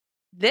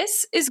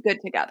This is Good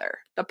Together,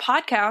 the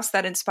podcast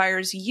that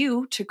inspires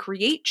you to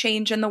create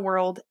change in the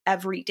world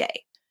every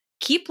day.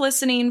 Keep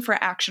listening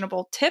for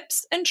actionable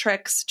tips and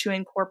tricks to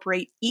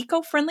incorporate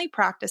eco-friendly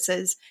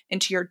practices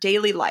into your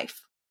daily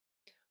life.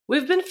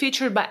 We've been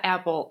featured by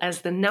Apple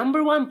as the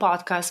 #1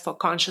 podcast for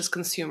conscious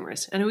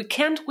consumers, and we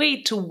can't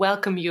wait to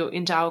welcome you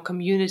into our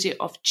community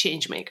of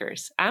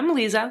changemakers. I'm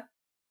Lisa.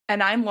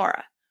 And I'm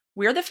Laura.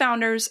 We're the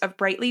founders of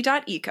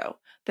Brightly.eco,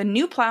 the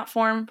new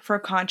platform for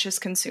conscious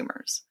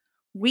consumers.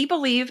 We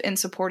believe in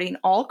supporting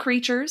all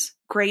creatures,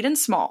 great and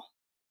small.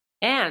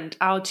 And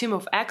our team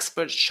of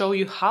experts show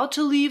you how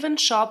to live and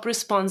shop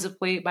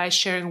responsibly by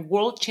sharing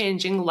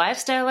world-changing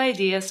lifestyle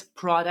ideas,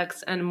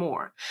 products, and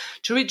more.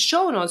 To read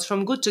show notes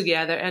from Good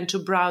Together and to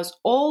browse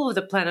all of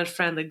the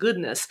planet-friendly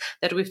goodness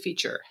that we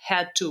feature,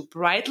 head to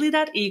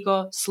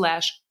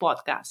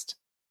brightly.eco/podcast.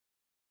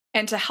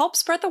 And to help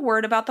spread the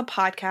word about the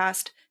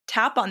podcast,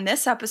 tap on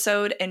this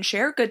episode and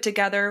share Good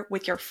Together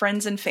with your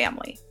friends and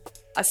family.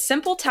 A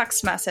simple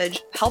text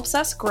message helps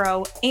us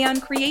grow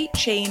and create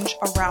change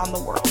around the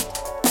world.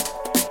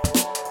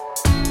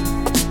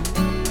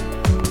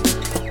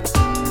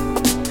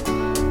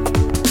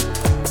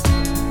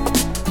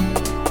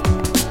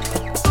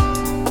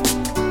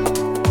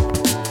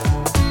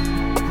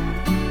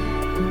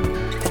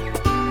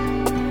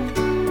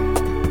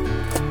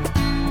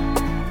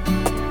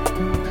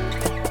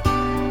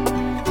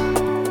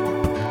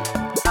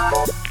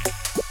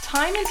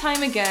 Time and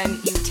time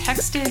again, you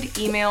texted,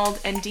 emailed,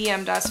 and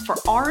DM'd us for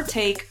our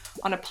take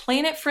on a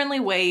planet-friendly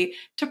way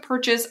to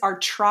purchase our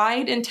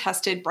tried and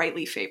tested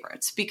Brightly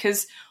favorites.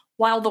 Because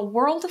while the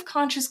world of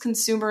conscious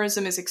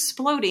consumerism is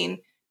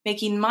exploding,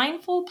 making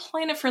mindful,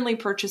 planet-friendly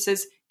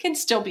purchases can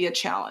still be a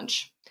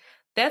challenge.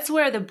 That's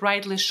where the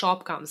Brightly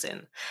shop comes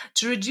in.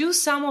 To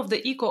reduce some of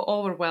the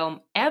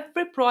eco-overwhelm,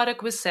 every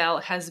product we sell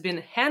has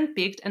been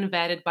handpicked and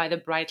vetted by the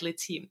Brightly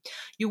team.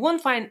 You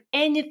won't find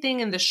anything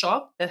in the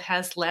shop that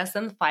has less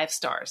than 5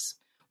 stars.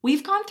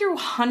 We've gone through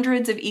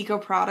hundreds of eco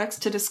products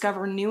to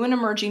discover new and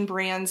emerging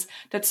brands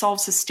that solve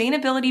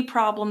sustainability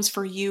problems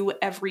for you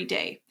every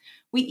day.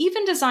 We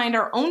even designed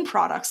our own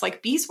products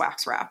like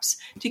beeswax wraps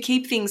to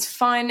keep things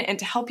fun and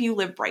to help you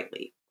live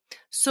brightly.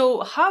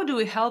 So how do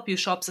we help you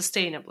shop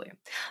sustainably?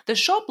 The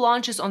shop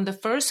launches on the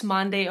first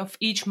Monday of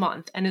each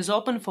month and is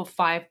open for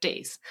 5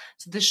 days.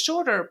 So the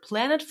shorter,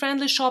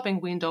 planet-friendly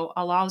shopping window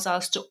allows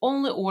us to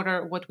only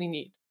order what we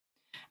need.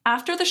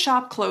 After the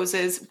shop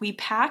closes, we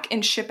pack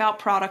and ship out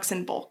products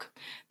in bulk.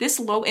 This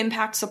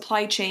low-impact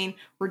supply chain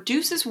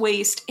reduces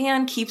waste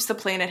and keeps the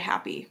planet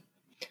happy.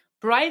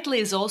 Brightly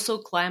is also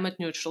climate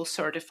neutral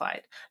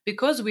certified.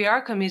 Because we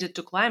are committed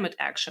to climate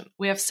action,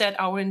 we have set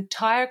our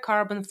entire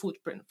carbon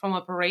footprint from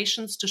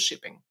operations to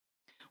shipping.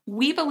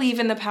 We believe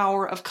in the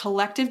power of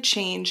collective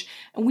change,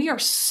 and we are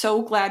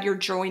so glad you're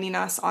joining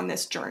us on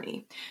this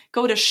journey.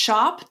 Go to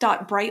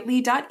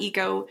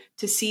shop.brightly.eco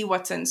to see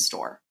what's in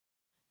store.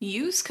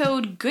 Use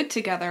code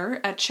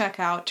GOODTOGETHER at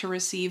checkout to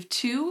receive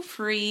 2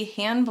 free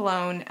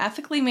hand-blown,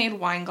 ethically made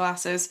wine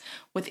glasses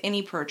with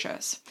any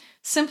purchase.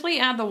 Simply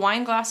add the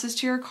wine glasses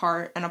to your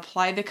cart and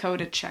apply the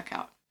code at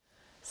checkout.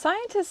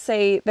 Scientists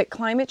say that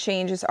climate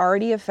change is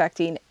already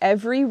affecting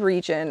every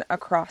region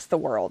across the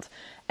world,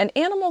 and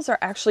animals are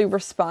actually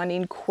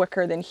responding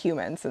quicker than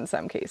humans in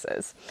some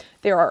cases.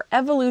 There are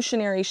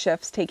evolutionary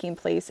shifts taking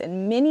place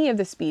in many of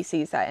the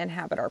species that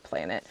inhabit our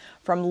planet,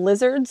 from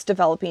lizards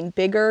developing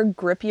bigger,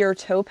 grippier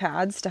toe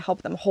pads to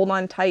help them hold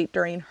on tight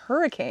during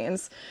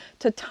hurricanes,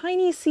 to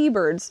tiny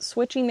seabirds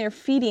switching their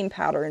feeding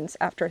patterns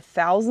after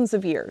thousands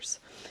of years.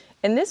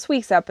 In this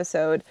week's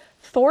episode,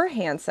 Thor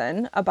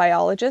Hansen, a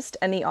biologist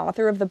and the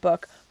author of the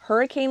book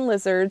Hurricane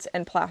Lizards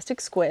and Plastic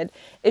Squid,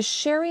 is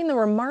sharing the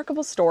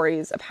remarkable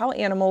stories of how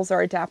animals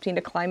are adapting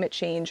to climate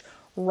change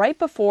right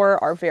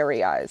before our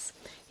very eyes.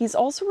 He's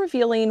also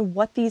revealing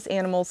what these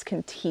animals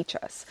can teach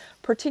us,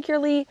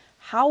 particularly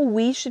how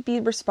we should be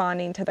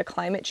responding to the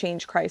climate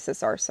change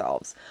crisis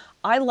ourselves.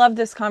 I love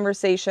this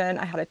conversation.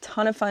 I had a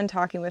ton of fun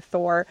talking with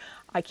Thor.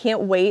 I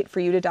can't wait for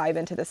you to dive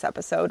into this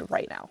episode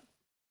right now.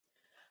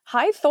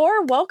 Hi,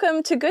 Thor.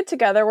 Welcome to Good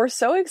Together. We're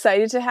so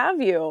excited to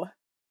have you.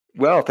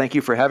 Well, thank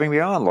you for having me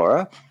on,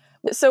 Laura.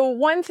 So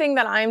one thing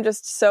that I'm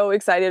just so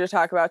excited to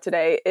talk about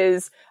today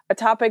is a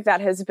topic that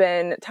has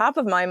been top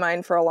of my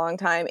mind for a long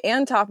time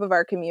and top of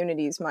our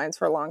community's minds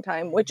for a long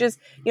time, which is,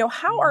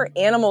 how are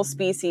animal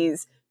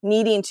species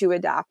needing to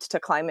adapt to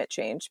climate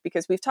change?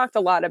 Because we've talked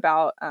a lot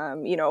about,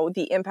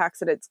 the impacts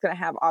that it's going to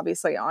have,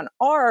 obviously, on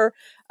our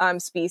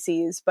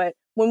species. But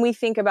when we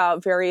think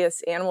about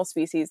various animal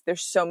species,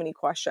 there's so many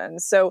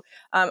questions. So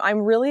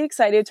I'm really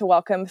excited to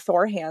welcome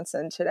Thor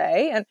Hansen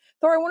today. And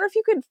Thor, I wonder if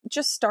you could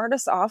just start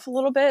us off a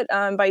little bit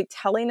by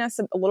telling us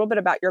a little bit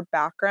about your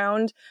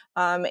background,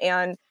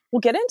 and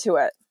we'll get into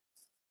it.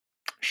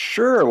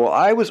 Sure. Well,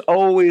 I was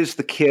always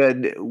the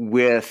kid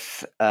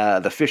with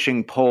the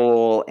fishing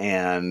pole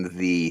and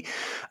the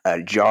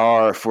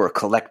jar for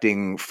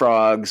collecting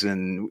frogs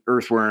and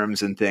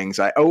earthworms and things.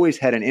 I always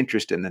had an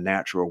interest in the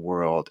natural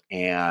world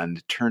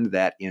and turned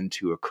that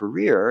into a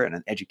career and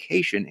an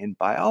education in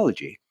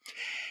biology.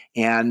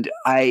 And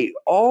I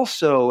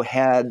also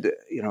had,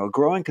 a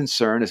growing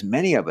concern, as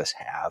many of us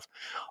have,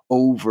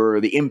 over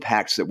the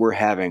impacts that we're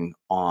having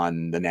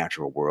on the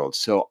natural world.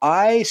 So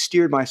I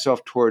steered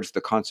myself towards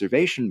the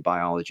conservation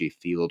biology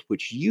field,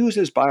 which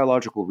uses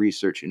biological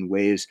research in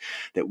ways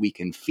that we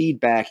can feed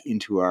back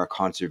into our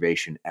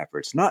conservation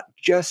efforts, not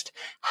just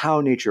how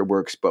nature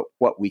works, but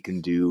what we can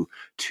do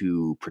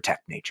to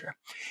protect nature.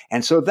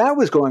 And so that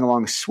was going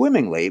along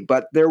swimmingly,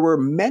 but there were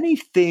many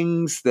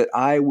things that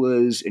I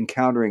was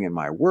encountering in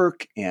my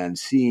work and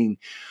seeing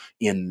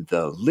in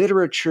the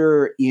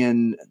literature,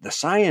 in the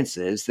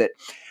sciences, that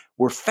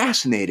were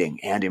fascinating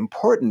and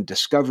important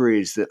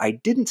discoveries that I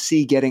didn't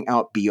see getting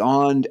out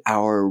beyond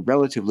our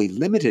relatively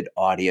limited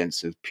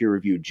audience of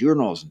peer-reviewed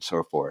journals and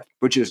so forth,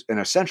 which is an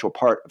essential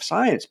part of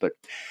science. But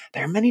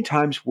there are many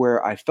times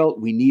where I felt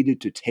we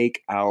needed to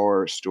take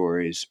our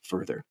stories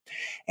further.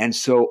 And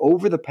so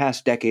over the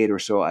past decade or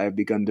so, I have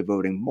begun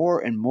devoting more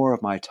and more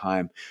of my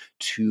time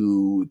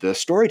to the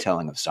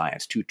storytelling of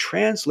science, to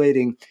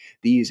translating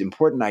these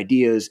important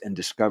ideas and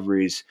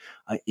discoveries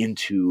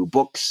into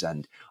books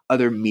and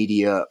other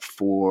media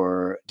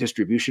for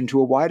distribution to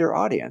a wider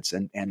audience.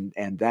 And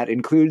that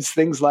includes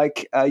things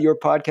like your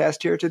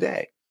podcast here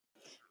today.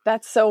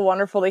 That's so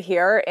wonderful to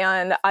hear.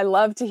 And I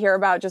love to hear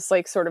about just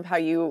like sort of how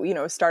you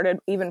started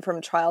even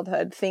from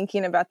childhood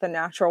thinking about the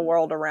natural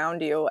world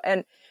around you.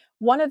 And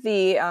one of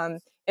the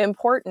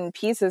important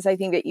pieces I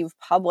think that you've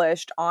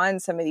published on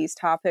some of these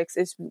topics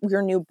is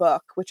your new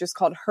book, which is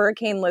called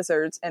Hurricane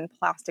Lizards and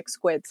Plastic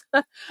Squids.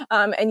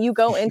 And you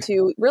go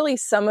into really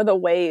some of the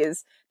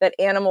ways that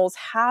animals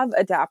have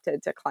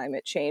adapted to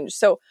climate change.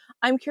 So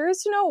I'm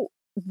curious to know,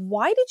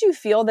 why did you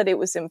feel that it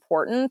was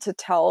important to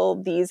tell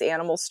these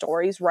animal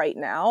stories right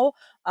now,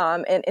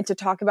 and to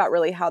talk about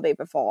really how they've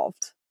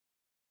evolved?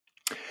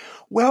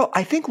 Well,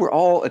 I think we're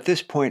all at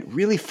this point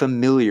really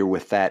familiar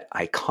with that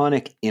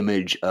iconic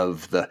image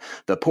of the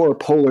poor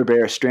polar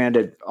bear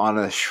stranded on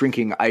a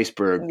shrinking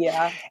iceberg.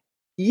 Yeah.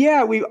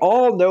 Yeah, we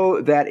all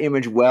know that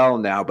image well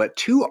now, but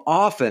too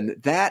often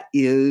that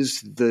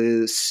is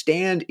the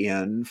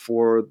stand-in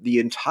for the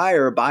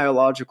entire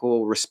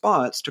biological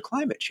response to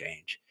climate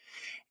change.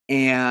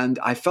 And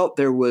I felt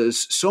there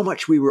was so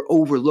much we were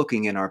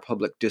overlooking in our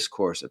public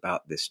discourse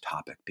about this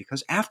topic,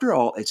 because after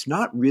all, it's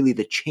not really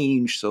the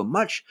change so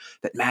much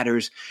that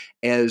matters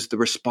as the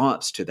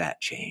response to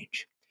that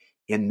change.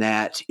 In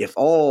that, if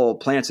all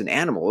plants and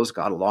animals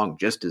got along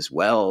just as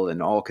well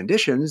in all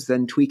conditions,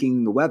 then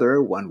tweaking the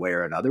weather one way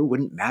or another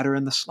wouldn't matter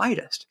in the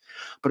slightest.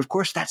 But of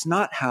course, that's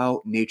not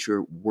how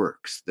nature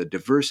works. The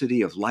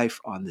diversity of life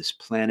on this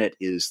planet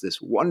is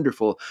this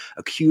wonderful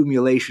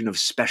accumulation of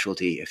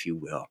specialty, if you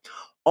will.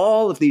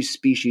 All of these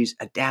species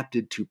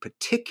adapted to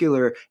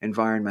particular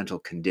environmental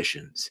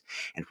conditions.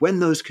 And when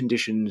those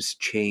conditions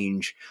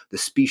change, the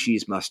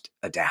species must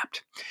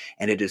adapt.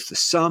 And it is the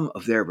sum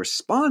of their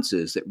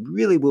responses that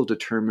really will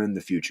determine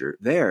the future,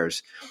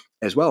 theirs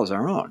as well as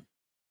our own.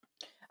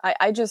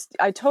 I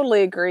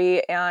totally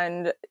agree.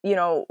 And,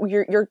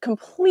 you're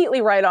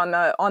completely right on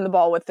the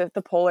ball with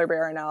the polar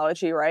bear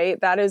analogy, right?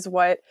 That is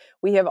what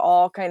we have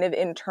all kind of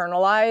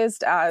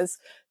internalized as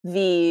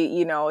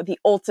the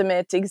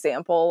ultimate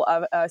example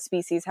of a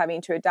species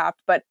having to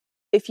adapt. But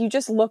if you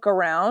just look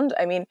around,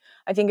 I mean,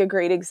 I think a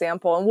great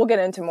example, and we'll get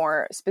into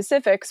more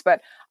specifics,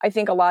 but I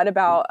think a lot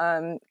about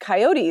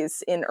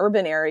coyotes in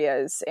urban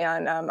areas.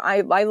 And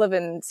I live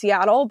in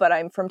Seattle, but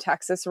I'm from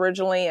Texas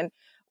originally, and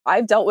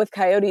I've dealt with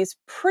coyotes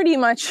pretty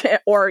much,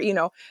 or,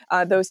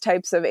 those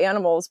types of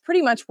animals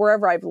pretty much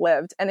wherever I've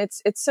lived. And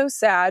it's so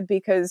sad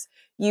because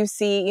you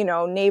see,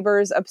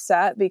 neighbors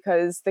upset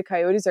because the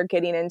coyotes are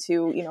getting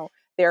into,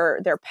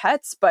 their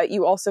pets, but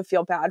you also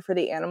feel bad for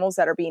the animals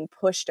that are being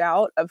pushed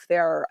out of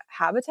their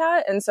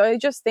habitat. And so I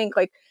just think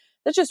like,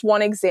 that's just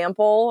one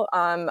example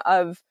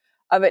of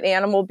an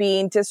animal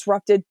being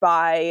disrupted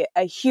by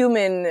a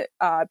human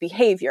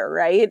behavior,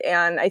 right?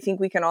 And I think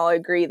we can all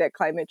agree that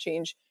climate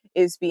change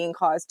is being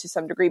caused to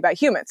some degree by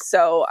humans.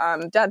 So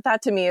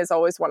that to me is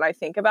always what I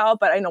think about.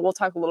 But I know we'll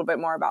talk a little bit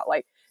more about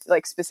like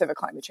specific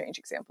climate change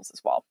examples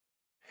as well.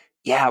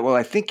 Yeah, well,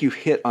 I think you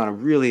hit on a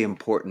really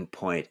important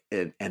point,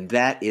 and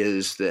that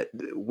is that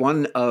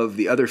one of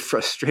the other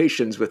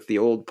frustrations with the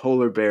old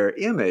polar bear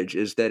image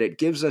is that it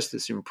gives us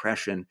this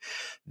impression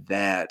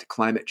that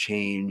climate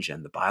change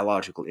and the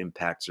biological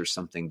impacts are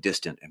something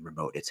distant and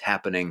remote. It's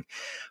happening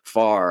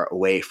far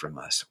away from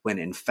us, when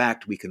in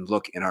fact we can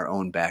look in our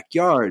own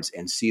backyards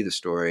and see the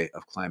story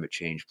of climate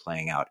change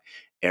playing out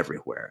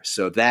everywhere.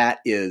 So that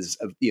is,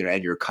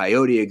 and your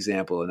coyote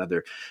example,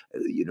 another,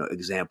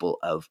 example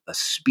of a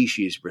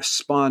species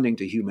responding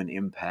to human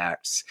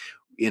impacts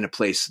in a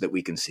place that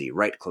we can see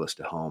right close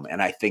to home.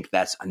 And I think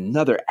that's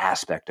another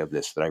aspect of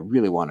this that I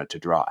really wanted to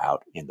draw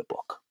out in the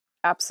book.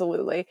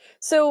 Absolutely.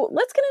 So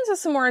let's get into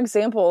some more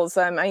examples.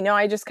 I know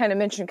I just kind of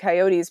mentioned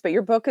coyotes, but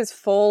your book is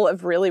full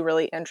of really,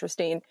 really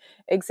interesting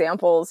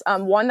examples.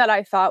 One that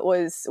I thought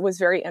was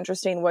very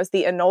interesting was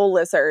the anole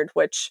lizard,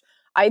 which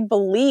I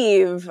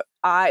believe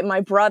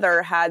my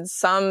brother had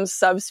some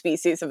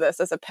subspecies of this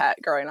as a pet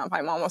growing up.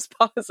 I'm almost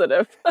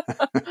positive.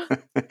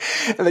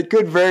 And it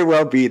could very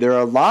well be. There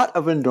are a lot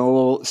of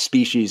anole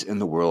species in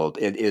the world.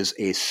 It is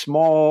a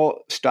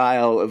small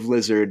style of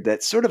lizard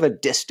that's sort of a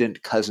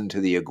distant cousin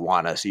to the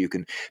iguana. So you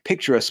can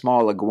picture a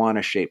small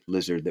iguana-shaped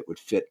lizard that would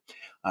fit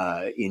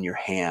in your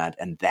hand,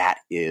 and that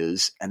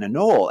is an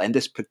anole. And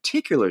this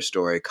particular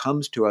story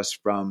comes to us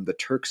from the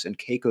Turks and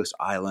Caicos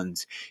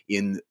Islands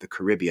in the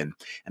Caribbean,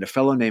 and a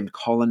fellow named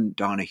Colin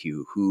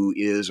Donahue, who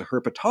is a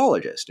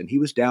herpetologist, and he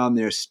was down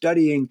there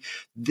studying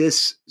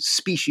this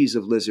species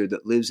of lizard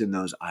that lives in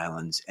those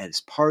islands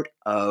as part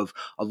of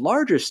a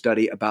larger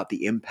study about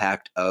the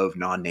impact of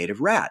non-native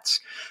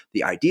rats.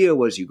 The idea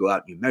was you go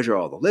out and you measure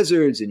all the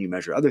lizards and you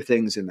measure other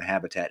things in the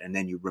habitat, and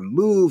then you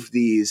remove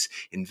these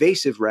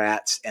invasive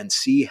rats and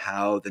see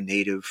how the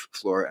native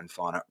flora and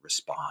fauna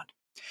respond.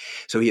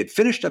 So he had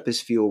finished up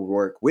his field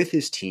work with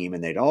his team,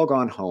 and they'd all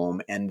gone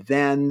home, and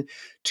then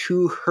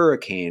 2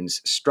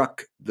 hurricanes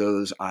struck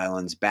those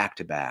islands back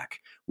to back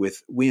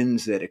with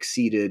winds that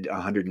exceeded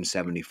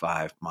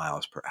 175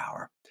 miles per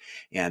hour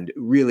and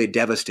really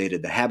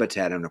devastated the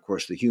habitat and, of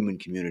course, the human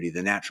community,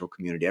 the natural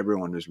community.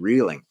 Everyone was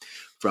reeling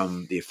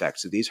from the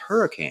effects of these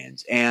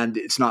hurricanes. And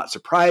it's not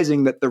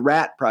surprising that the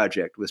Rat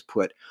Project was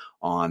put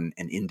on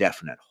an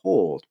indefinite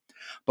hold.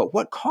 But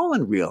what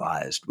Colin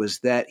realized was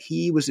that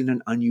he was in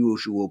an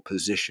unusual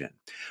position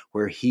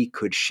where he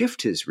could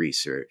shift his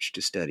research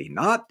to study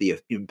not the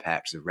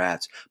impacts of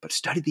rats, but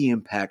study the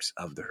impacts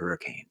of the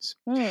hurricanes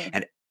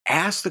and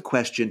ask the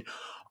question,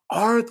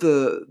 are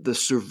the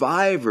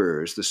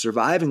survivors, the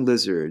surviving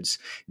lizards,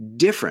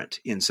 different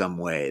in some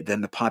way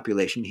than the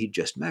population he'd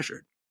just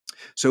measured?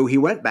 So he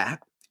went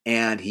back,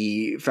 and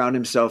he found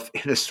himself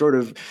in a sort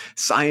of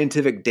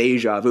scientific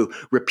deja vu,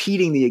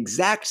 repeating the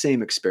exact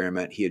same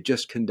experiment he had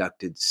just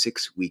conducted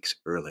 6 weeks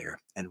earlier.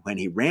 And when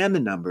he ran the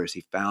numbers,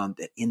 he found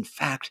that, in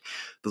fact,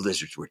 the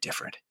lizards were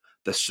different.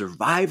 The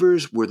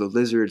survivors were the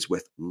lizards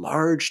with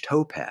large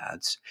toe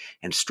pads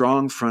and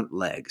strong front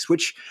legs,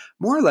 which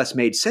more or less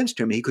made sense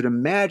to him. He could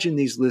imagine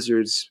these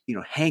lizards,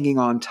 hanging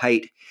on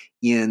tight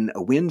in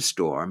a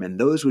windstorm, and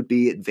those would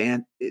be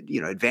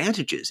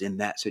advantages in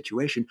that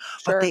situation.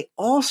 Sure. But they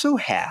also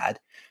had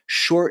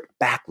short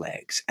back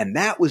legs, and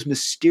that was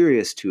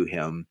mysterious to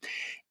him.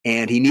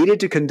 And he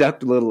needed to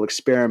conduct a little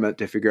experiment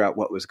to figure out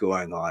what was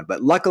going on.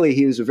 But luckily,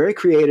 he was a very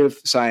creative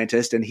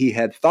scientist, and he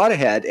had thought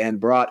ahead and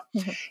brought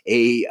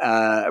a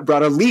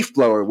leaf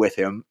blower with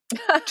him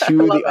to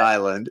the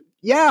island.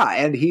 Yeah,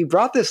 and he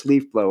brought this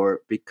leaf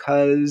blower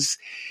because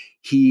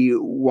he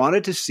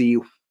wanted to see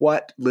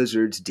what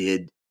lizards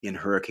did in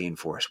hurricane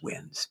force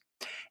winds.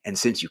 And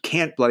since you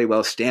can't bloody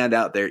well stand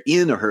out there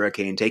in a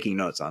hurricane taking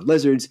notes on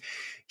lizards,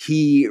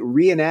 he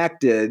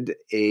reenacted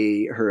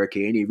a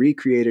hurricane. He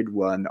recreated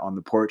one on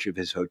the porch of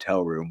his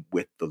hotel room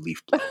with the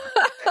leaf blower.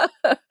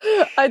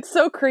 It's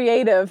so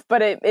creative,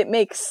 but it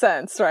makes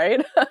sense,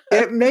 right?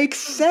 It makes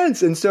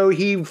sense. And so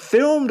he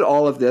filmed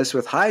all of this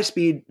with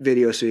high-speed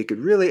video so he could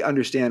really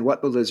understand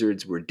what the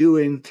lizards were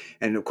doing.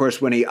 And of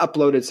course, when he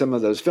uploaded some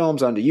of those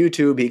films onto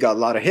YouTube, he got a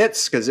lot of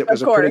hits because it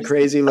was a pretty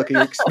crazy-looking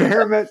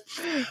experiment.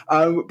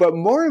 But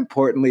more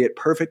importantly, it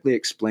perfectly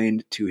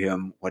explained to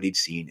him what he'd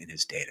seen in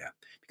his data.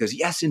 Because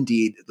yes,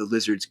 indeed, the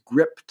lizards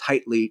grip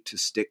tightly to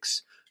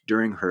sticks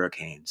during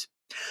hurricanes,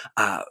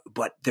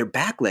 but their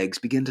back legs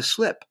begin to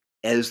slip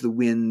as the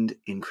wind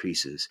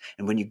increases.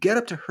 And when you get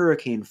up to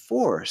hurricane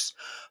force,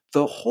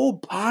 the whole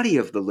body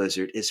of the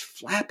lizard is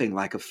flapping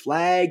like a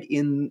flag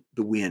in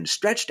the wind,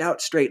 stretched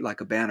out straight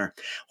like a banner,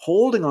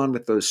 holding on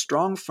with those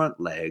strong front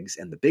legs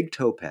and the big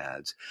toe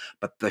pads.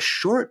 But the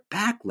short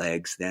back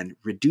legs then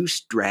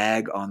reduce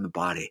drag on the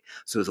body,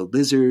 so the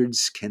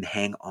lizards can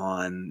hang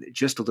on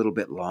just a little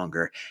bit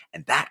longer.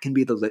 And that can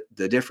be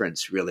the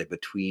difference, really,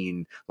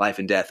 between life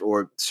and death,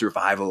 or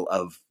survival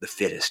of the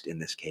fittest in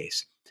this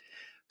case.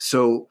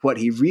 So what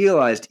he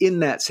realized in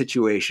that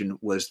situation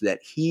was that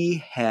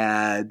he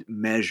had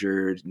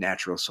measured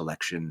natural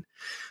selection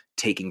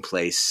taking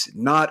place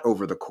not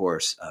over the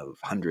course of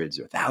hundreds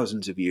or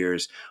thousands of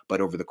years, but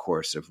over the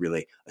course of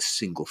really a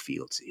single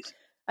field season.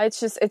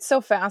 It's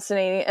so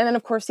fascinating. And then,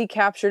 of course, he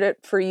captured it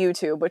for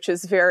YouTube, which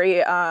is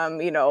very,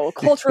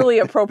 culturally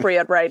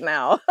appropriate right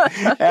now.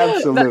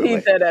 Absolutely. That he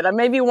did it. And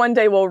maybe one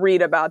day we'll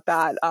read about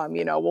that.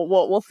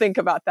 We'll think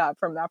about that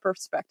from that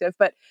perspective.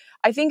 But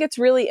I think it's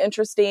really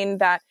interesting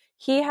that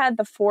he had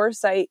the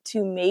foresight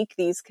to make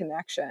these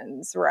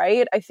connections,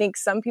 right? I think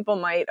some people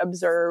might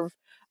observe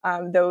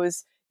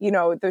those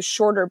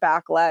shorter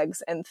back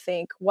legs and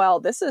think,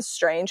 well, this is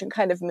strange, and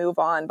kind of move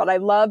on. But I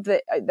love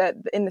that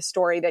in the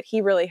story that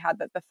he really had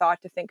the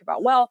thought to think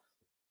about, well,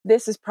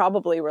 this is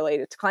probably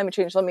related to climate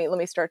change. Let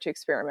me start to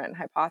experiment and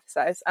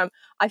hypothesize.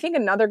 I think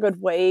another good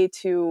way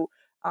to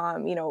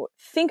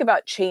think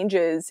about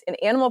changes in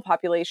animal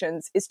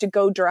populations is to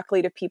go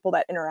directly to people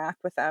that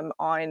interact with them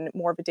on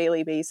more of a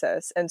daily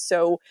basis. And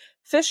so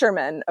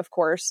fishermen, of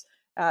course,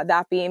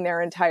 that being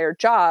their entire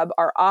job,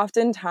 are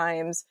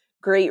oftentimes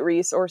great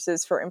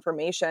resources for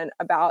information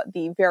about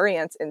the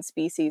variants in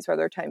species,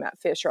 whether we're talking about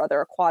fish or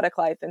other aquatic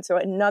life. And so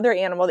another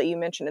animal that you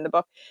mentioned in the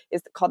book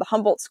is called the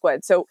Humboldt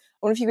squid. So I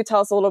wonder if you could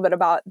tell us a little bit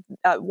about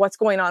what's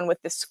going on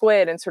with the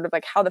squid and sort of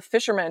like how the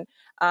fishermen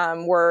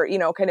were,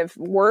 kind of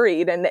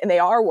worried, and they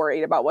are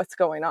worried about what's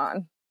going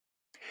on.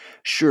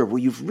 Sure. Well,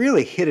 you've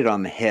really hit it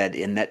on the head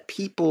in that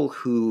people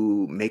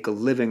who make a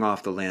living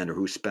off the land or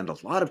who spend a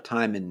lot of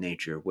time in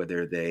nature,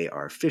 whether they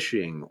are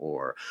fishing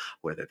or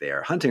whether they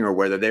are hunting or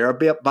whether they are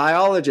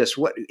biologists,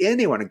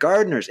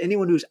 gardeners,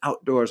 anyone who's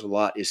outdoors a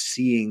lot is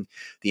seeing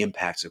the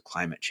impacts of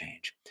climate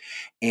change.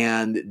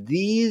 And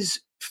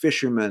these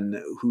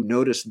fishermen who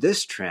notice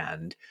this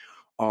trend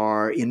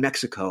are in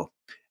Mexico.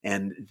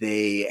 And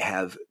they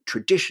have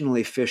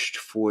traditionally fished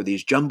for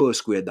these jumbo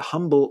squid, the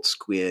Humboldt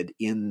squid,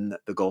 in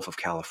the Gulf of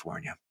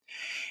California.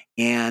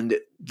 And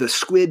the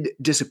squid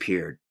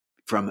disappeared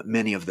from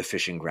many of the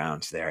fishing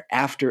grounds there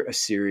after a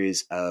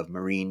series of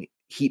marine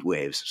heat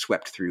waves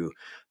swept through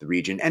the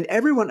region. And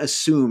everyone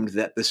assumed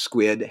that the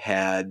squid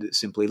had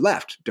simply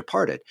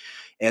departed.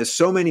 As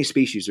so many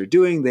species are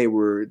doing, they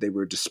were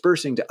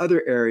dispersing to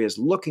other areas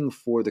looking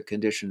for the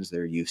conditions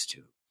they're used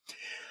to.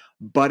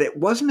 But it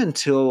wasn't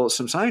until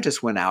some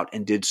scientists went out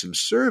and did some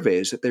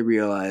surveys that they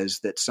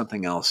realized that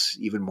something else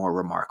even more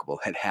remarkable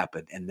had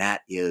happened, and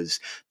that is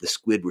the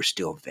squid were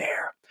still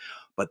there.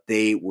 But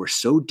they were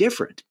so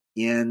different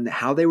in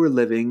how they were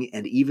living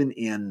and even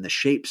in the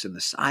shapes and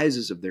the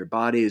sizes of their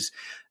bodies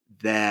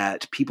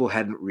that people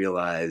hadn't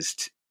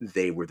realized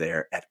they were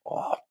there at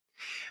all.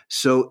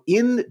 So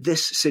in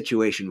this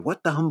situation,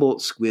 what the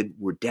Humboldt squid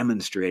were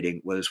demonstrating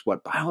was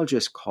what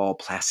biologists call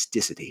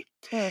plasticity.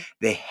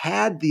 They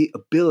had the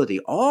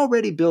ability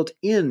already built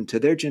into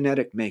their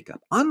genetic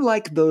makeup,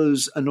 unlike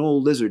those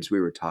anole lizards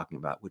we were talking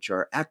about, which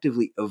are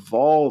actively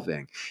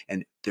evolving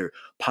and their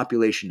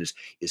population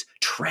is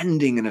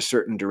trending in a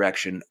certain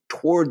direction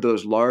toward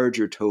those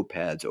larger toe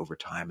pads over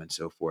time and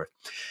so forth.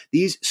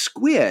 These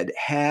squid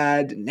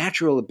had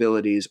natural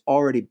abilities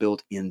already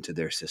built into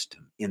their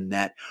system in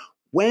that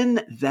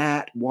when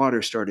that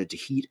water started to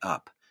heat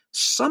up,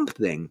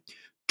 something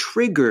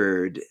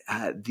triggered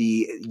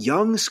the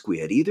young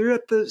squid, either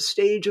at the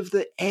stage of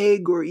the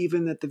egg or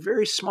even at the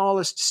very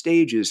smallest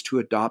stages, to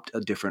adopt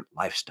a different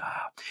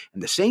lifestyle.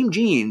 And the same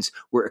genes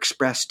were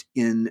expressed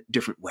in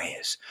different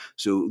ways,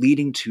 so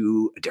leading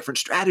to a different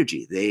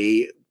strategy.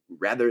 They,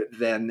 rather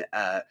than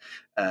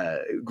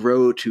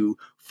grow to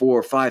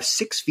 4, 5,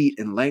 6 feet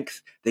in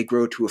length, they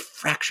grow to a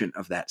fraction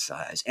of that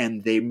size.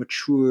 And they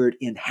matured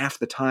in half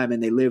the time,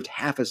 and they lived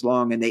half as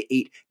long, and they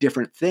ate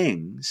different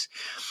things.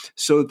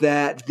 So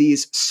that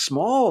these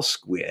small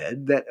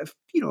squid, that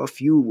a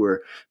few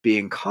were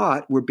being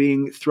caught, were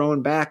being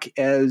thrown back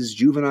as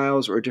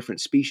juveniles or a different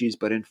species.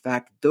 But in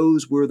fact,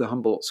 those were the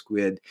Humboldt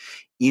squid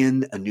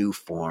in a new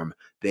form.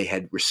 They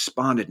had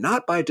responded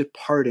not by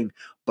departing,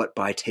 but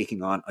by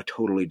taking on a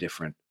totally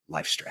different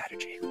life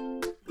strategy.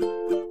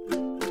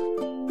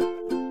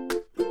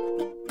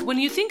 When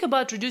you think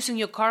about reducing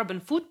your carbon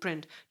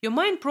footprint, your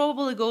mind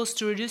probably goes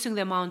to reducing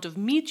the amount of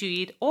meat you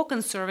eat or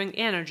conserving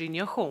energy in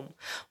your home.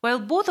 While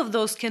both of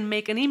those can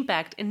make an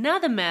impact,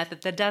 another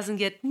method that doesn't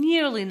get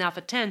nearly enough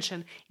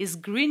attention is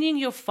greening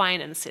your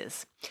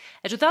finances.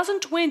 A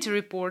 2020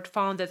 report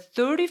found that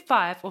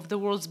 35 of the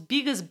world's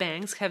biggest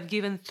banks have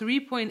given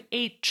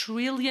 $3.8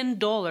 trillion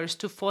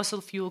to fossil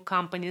fuel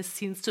companies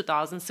since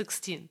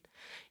 2016.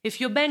 If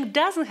your bank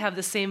doesn't have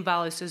the same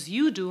values as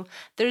you do,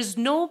 there's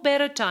no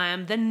better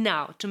time than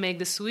now to make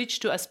the switch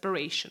to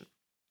Aspiration.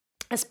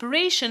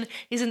 Aspiration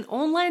is an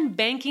online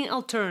banking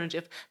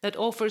alternative that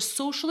offers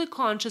socially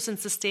conscious and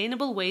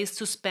sustainable ways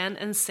to spend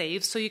and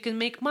save so you can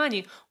make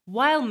money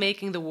while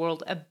making the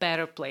world a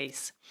better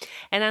place.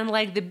 And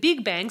unlike the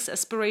big banks,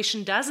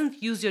 Aspiration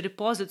doesn't use your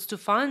deposits to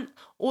fund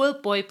oil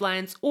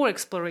pipelines or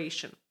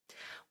exploration.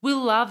 We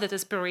love that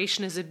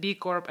Aspiration is a B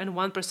Corp and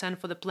 1%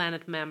 for the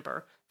Planet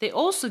member. They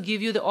also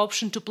give you the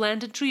option to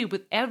plant a tree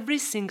with every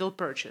single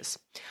purchase.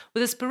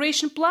 With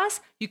Aspiration Plus,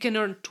 you can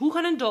earn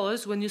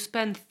 $200 when you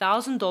spend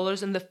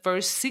 $1,000 in the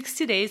first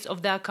 60 days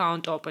of the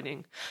account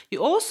opening.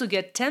 You also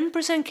get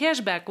 10%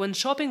 cash back when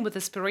shopping with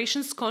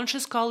Aspiration's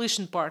conscious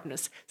coalition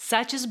partners,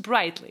 such as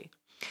Brightly.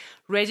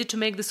 Ready to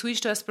make the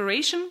switch to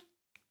Aspiration?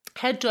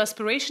 Head to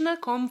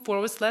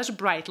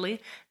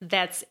aspiration.com/brightly.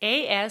 That's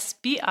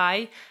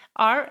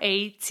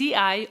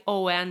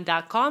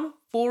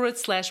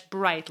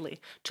aspiration.com/brightly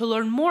to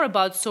learn more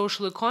about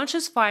socially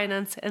conscious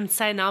finance and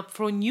sign up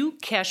for a new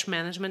cash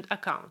management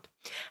account.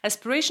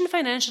 Aspiration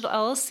Financial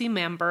LLC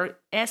member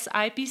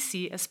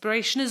SIPC.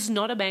 Aspiration is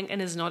not a bank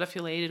and is not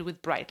affiliated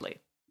with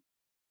Brightly.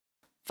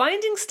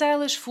 Finding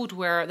stylish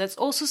footwear that's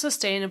also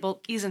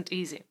sustainable isn't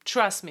easy.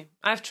 Trust me,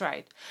 I've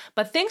tried.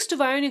 But thanks to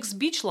Vionics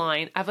Beach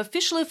line, I've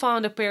officially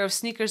found a pair of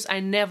sneakers I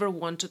never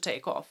want to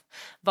take off.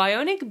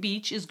 Vionic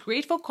Beach is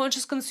great for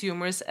conscious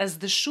consumers as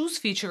the shoes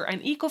feature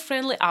an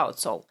eco-friendly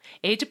outsole,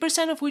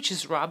 80% of which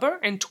is rubber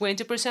and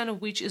 20%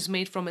 of which is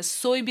made from a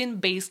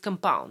soybean-based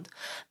compound.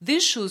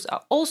 These shoes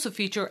also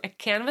feature a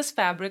canvas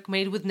fabric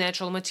made with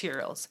natural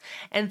materials,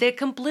 and they're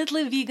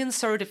completely vegan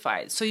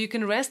certified, so you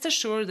can rest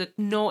assured that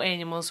no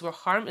animals were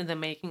harmed in the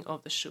making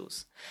of the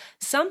shoes.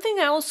 Something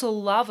I also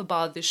love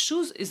about these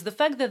shoes is the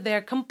fact that they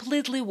are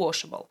completely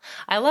washable.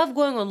 I love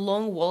going on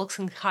long walks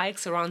and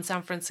hikes around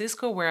San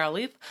Francisco where I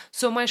live,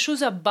 so my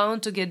shoes are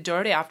bound to get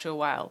dirty after a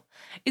while.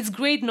 It's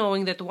great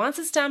knowing that once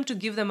it's time to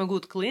give them a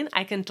good clean,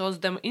 I can toss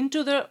them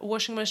into the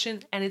washing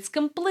machine and it's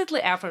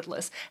completely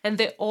effortless, and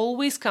they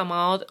always come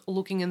out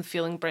looking and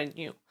feeling brand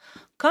new.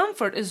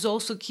 Comfort is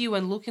also key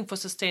when looking for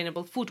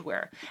sustainable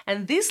footwear,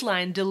 and this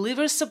line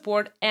delivers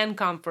support and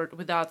comfort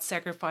without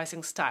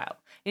sacrificing style.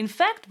 In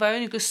fact,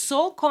 Vionic is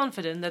so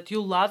confident that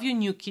you'll love your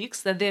new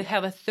kicks that they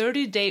have a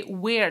 30-day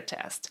wear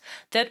test.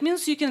 That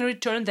means you can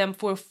return them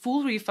for a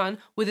full refund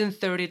within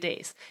 30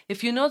 days,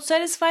 if you're not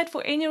satisfied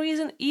for any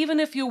reason, even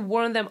if you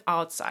worn them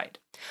outside.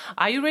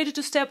 Are you ready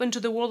to step into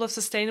the world of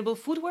sustainable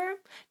footwear?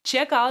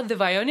 Check out the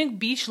Vionic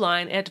Beach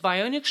line at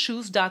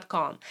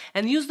vionicshoes.com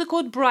and use the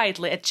code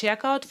BRIGHTLY at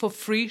checkout for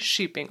free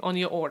shipping on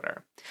your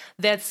order.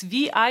 That's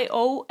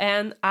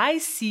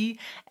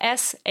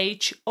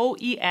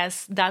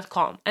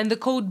vionicshoes.com and the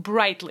code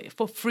BRIGHTLY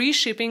for free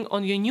shipping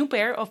on your new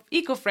pair of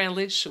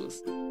eco-friendly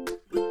shoes.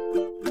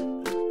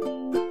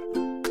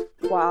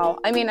 Wow.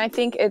 I mean, I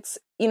think it's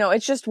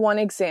just one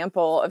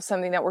example of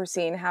something that we're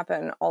seeing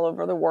happen all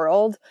over the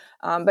world.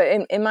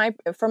 But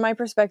from my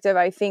perspective,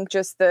 I think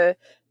just the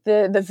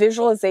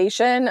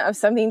visualization of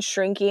something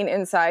shrinking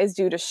in size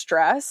due to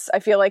stress, I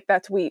feel like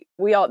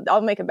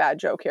I'll make a bad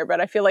joke here,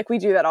 but I feel like we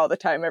do that all the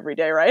time every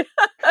day, right?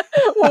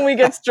 When we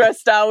get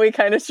stressed out, we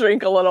kind of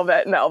shrink a little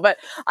bit. No, but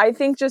I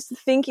think just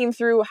thinking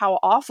through how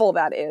awful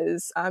that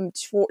is,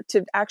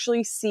 to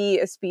actually see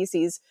a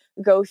species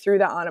go through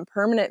that on a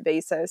permanent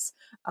basis,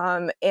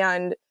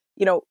 and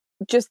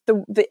just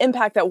the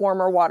impact that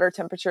warmer water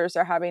temperatures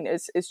are having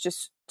is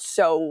just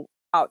so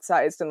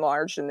outsized and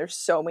large, and there's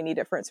so many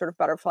different sort of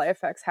butterfly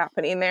effects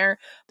happening there.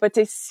 But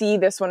to see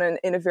this one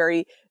in a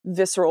very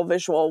visceral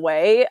visual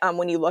way,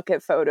 when you look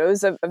at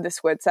photos of the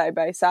squid side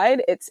by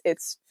side,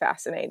 it's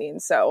fascinating.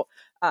 So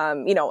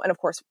and of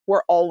course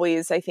we're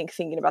always, I think,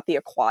 thinking about the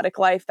aquatic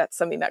life. That's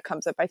something that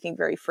comes up, I think,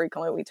 very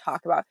frequently when we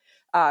talk about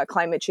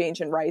climate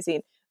change and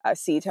rising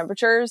sea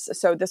temperatures.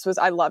 So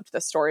I loved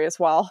this story as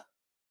well.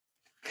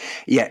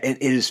 Yeah,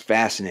 it is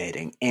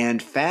fascinating,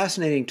 and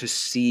fascinating to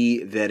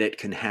see that it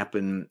can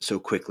happen so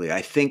quickly.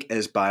 I think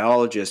as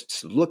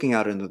biologists looking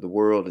out into the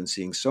world and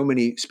seeing so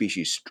many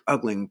species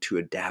struggling to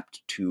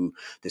adapt to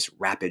this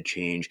rapid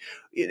change,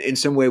 in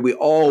some way we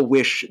all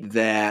wish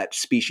that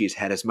species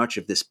had as much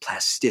of this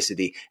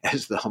plasticity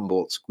as the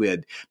Humboldt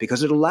squid,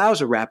 because it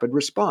allows a rapid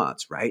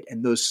response, right?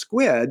 And those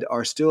squid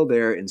are still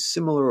there in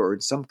similar, or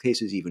in some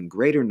cases even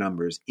greater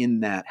numbers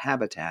in that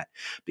habitat,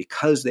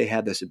 because they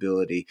have this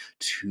ability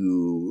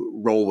to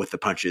roll with the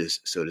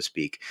punches, so to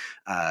speak,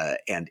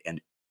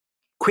 and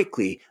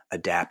quickly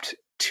adapt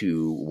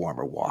to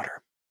warmer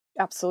water.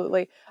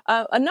 Absolutely.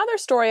 Another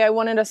story I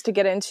wanted us to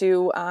get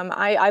into.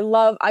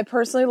 I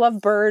personally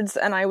love birds,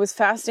 and I was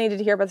fascinated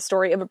to hear about the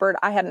story of a bird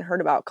I hadn't heard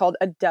about called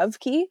a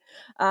dovekie.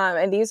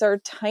 And these are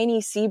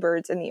tiny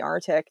seabirds in the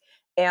Arctic.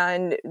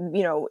 And,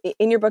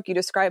 in your book, you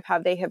describe how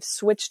they have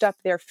switched up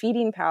their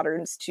feeding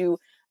patterns to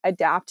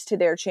adapt to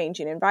their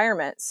changing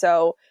environment.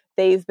 So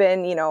they've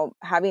been,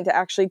 having to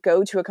actually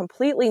go to a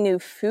completely new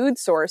food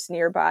source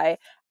nearby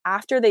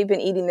after they've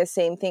been eating the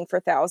same thing for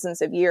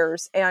thousands of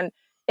years. And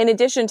in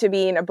addition to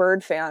being a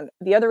bird fan,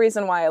 the other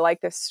reason why I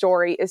like this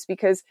story is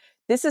because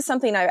this is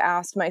something I've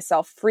asked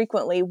myself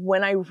frequently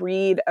when I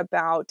read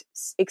about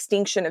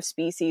extinction of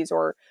species,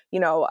 or,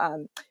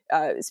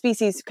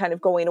 species kind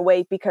of going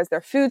away because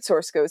their food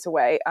source goes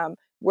away. I'm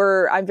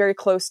very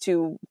close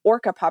to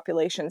orca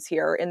populations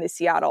here in the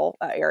Seattle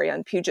area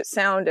and Puget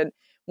Sound, and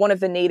one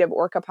of the native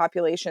orca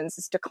populations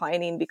is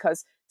declining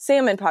because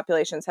salmon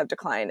populations have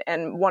declined.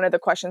 And one of the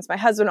questions my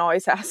husband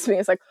always asks me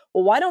is like,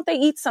 well, why don't they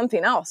eat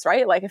something else,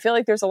 right? Like, I feel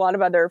like there's a lot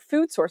of other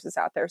food sources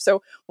out there.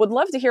 So would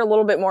love to hear a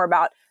little bit more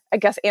about, I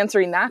guess,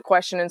 answering that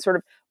question and sort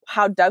of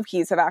how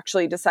dovekies have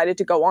actually decided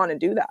to go on and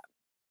do that.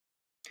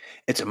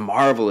 It's a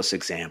marvelous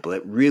example.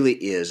 It really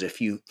is. If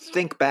you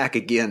think back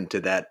again to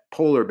that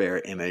polar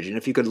bear image, and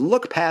if you could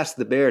look past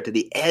the bear to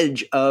the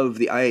edge of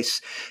the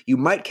ice, you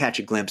might catch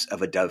a glimpse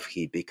of a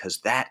dovekie,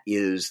 because that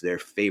is their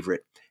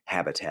favorite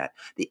habitat.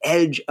 The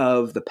edge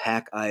of the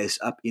pack ice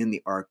up in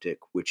the Arctic,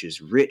 which is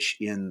rich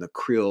in the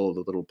krill,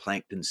 the little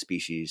plankton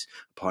species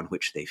upon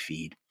which they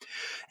feed.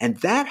 And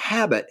that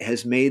habit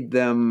has made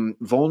them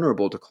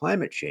vulnerable to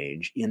climate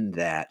change, in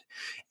that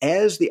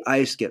as the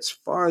ice gets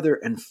farther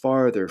and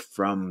farther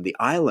from the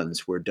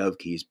islands where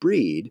dovekies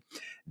breed,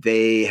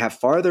 they have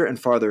farther and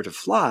farther to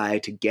fly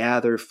to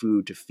gather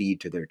food to feed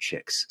to their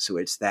chicks. So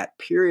it's that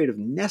period of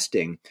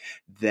nesting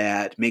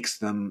that makes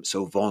them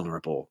so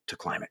vulnerable to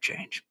climate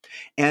change.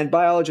 And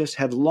biologists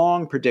had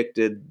long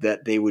predicted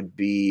that they would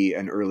be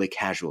an early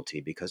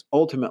casualty because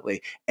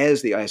ultimately,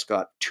 as the ice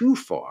got too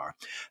far,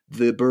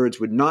 the birds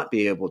would not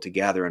be able to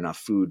gather enough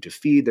food to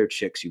feed their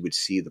chicks. You would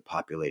see the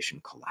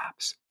population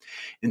collapse.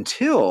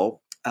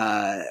 Until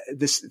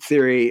this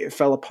theory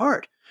fell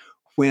apart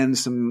when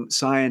some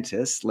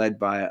scientists, led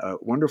by a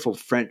wonderful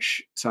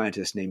French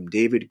scientist named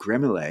David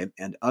Gremillet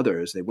and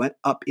others, they went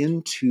up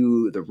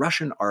into the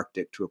Russian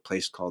Arctic to a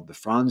place called the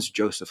Franz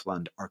Josef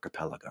Land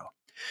Archipelago,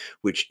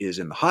 which is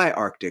in the high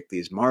Arctic,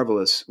 these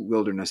marvelous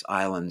wilderness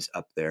islands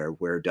up there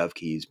where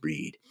dovekies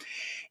breed.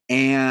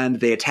 And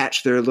they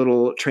attached their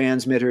little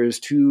transmitters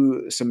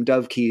to some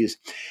dovekies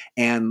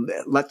and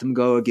let them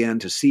go again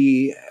to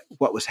see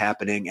what was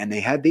happening. And they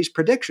had these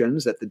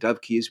predictions that the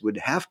dovekies would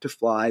have to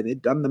fly.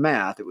 They'd done the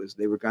math.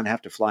 They were going to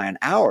have to fly an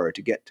hour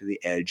to get to the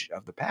edge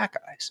of the pack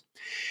ice.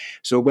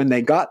 So when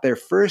they got their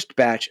first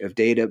batch of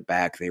data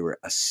back, they were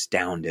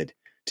astounded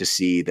to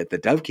see that the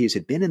dovekies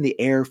had been in the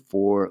air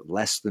for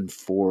less than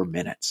 4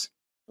 minutes.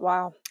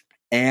 Wow.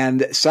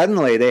 And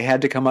suddenly they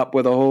had to come up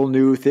with a whole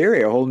new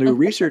theory, a whole new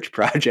research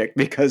project,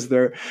 because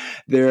their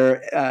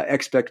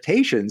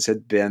expectations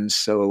had been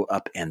so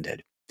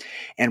upended.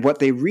 And what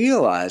they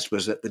realized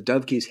was that the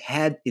dovekies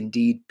had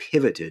indeed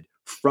pivoted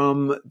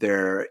from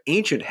their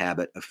ancient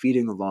habit of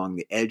feeding along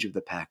the edge of the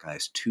pack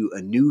ice to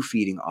a new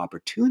feeding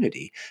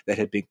opportunity that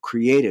had been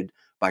created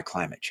by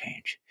climate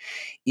change,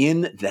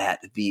 in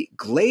that the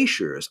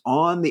glaciers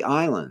on the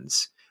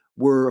islands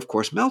were, of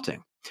course,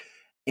 melting.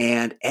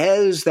 And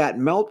as that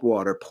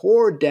meltwater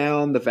poured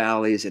down the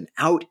valleys and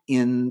out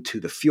into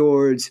the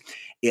fjords,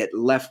 it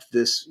left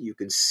this, you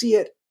can see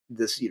it,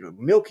 this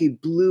milky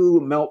blue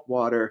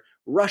meltwater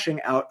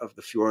rushing out of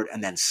the fjord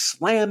and then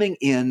slamming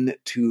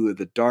into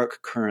the dark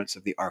currents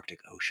of the Arctic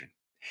Ocean.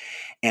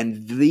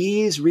 And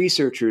these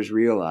researchers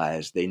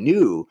realized, they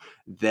knew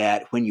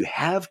that when you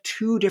have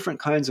two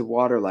different kinds of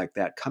water like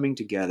that coming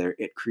together,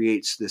 it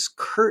creates this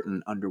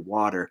curtain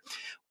underwater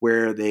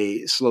where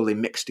they slowly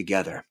mix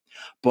together.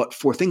 But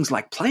for things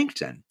like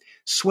plankton,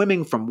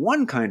 swimming from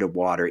one kind of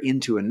water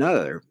into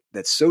another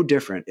that's so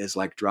different is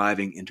like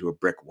driving into a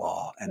brick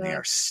wall. And they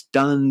are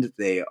stunned.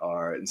 They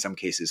are, in some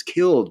cases,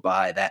 killed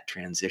by that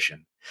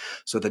transition.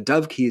 So the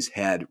dovekies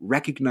had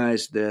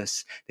recognized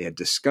this. They had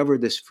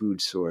discovered this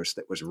food source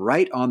that was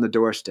right on the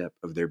doorstep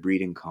of their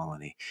breeding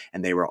colony.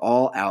 And they were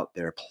all out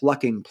there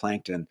plucking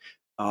plankton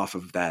off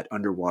of that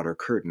underwater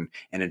curtain.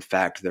 And in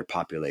fact, their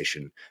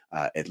population,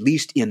 at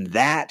least in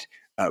that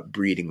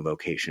breeding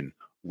location,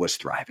 was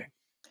thriving.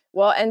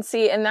 Well, and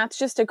that's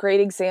just a great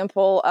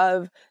example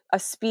of a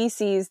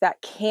species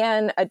that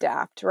can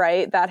adapt,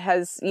 right? That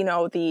has,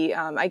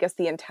 I guess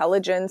the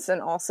intelligence and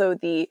also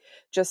the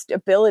just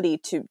ability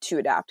to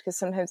adapt, because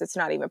sometimes it's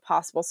not even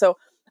possible. So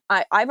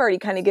I've already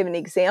kind of given an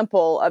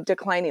example of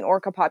declining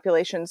orca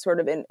populations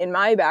sort of in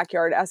my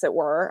backyard, as it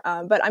were.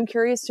 But I'm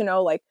curious to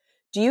know,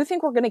 do you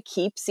think we're going to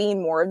keep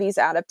seeing more of these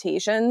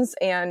adaptations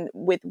and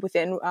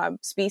within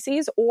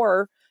species,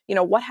 or,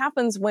 what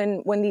happens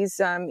when these,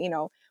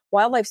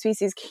 wildlife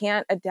species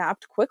can't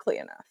adapt quickly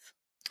enough?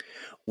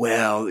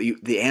 Well,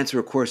 the answer,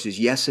 of course, is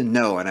yes and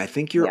no. And I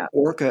think your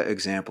orca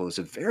example is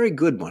a very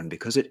good one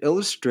because it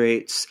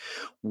illustrates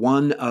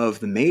one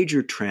of the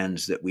major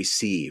trends that we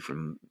see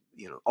from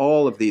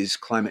all of these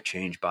climate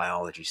change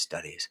biology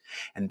studies.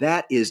 And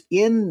that is,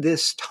 in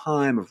this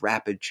time of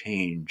rapid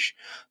change,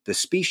 the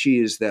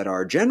species that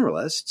are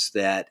generalists,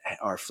 that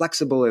are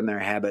flexible in their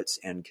habits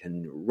and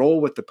can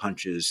roll with the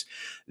punches,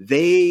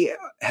 they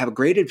have a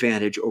great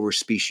advantage over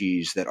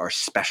species that are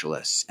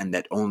specialists and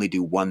that only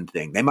do one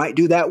thing. They might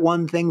do that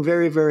one thing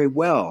very, very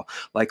well,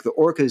 like the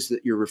orcas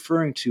that you're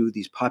referring to,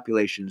 these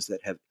populations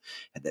that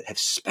have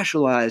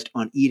specialized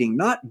on eating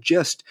not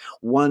just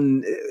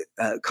one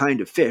kind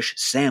of fish,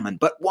 salmon,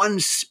 but one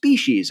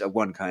species of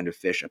one kind of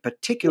fish, a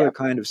particular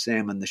kind of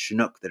salmon, the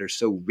Chinook, that are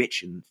so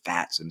rich in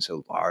fats and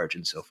so large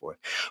and so forth.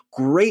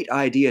 Great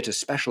idea to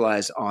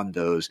specialize on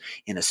those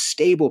in a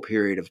stable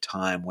period of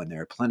time when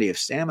there are plenty of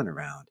salmon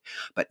around.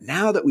 But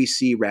now that we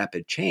see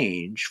rapid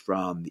change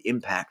from the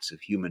impacts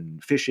of human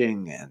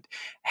fishing and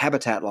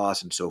habitat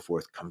loss and so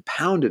forth,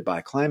 compounded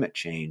by climate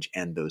change,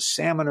 and those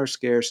salmon are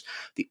scarce,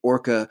 the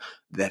orca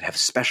that have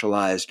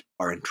specialized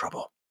are in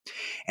trouble.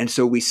 And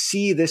so we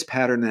see this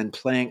pattern then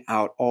playing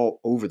out all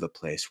over the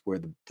place, where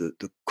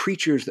the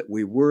creatures that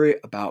we worry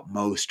about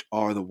most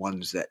are the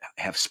ones that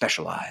have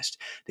specialized.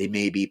 They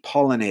may be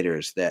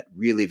pollinators that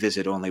really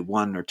visit only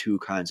one or two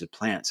kinds of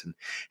plants and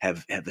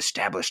have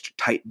established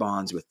tight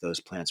bonds with those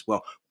plants.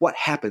 Well, what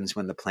happens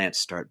when the plants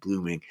start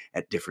blooming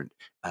at different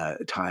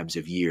times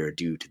of year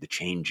due to the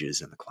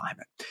changes in the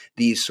climate?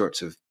 These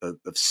sorts of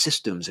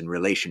systems and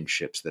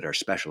relationships that are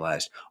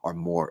specialized are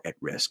more at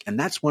risk. And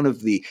that's one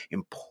of the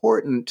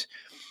important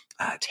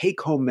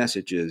take-home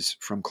messages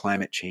from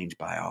climate change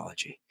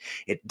biology.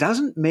 It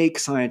doesn't make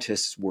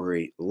scientists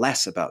worry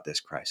less about this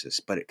crisis,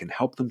 but it can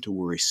help them to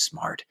worry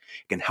smart.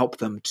 It can help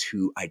them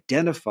to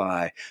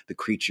identify the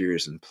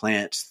creatures and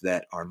plants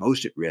that are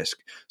most at risk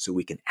so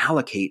we can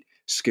allocate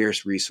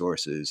scarce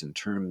resources in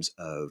terms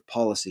of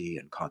policy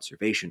and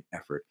conservation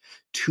effort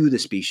to the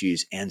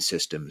species and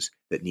systems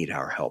that need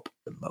our help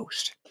the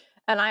most.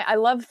 And I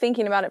love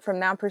thinking about it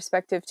from that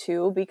perspective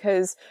too,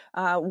 because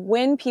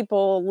when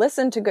people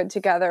listen to Good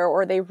Together,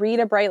 or they read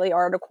a Brightly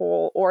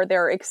article, or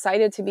they're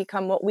excited to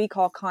become what we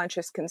call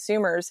conscious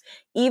consumers,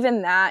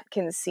 even that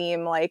can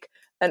seem like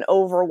an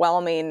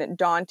overwhelming,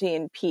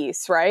 daunting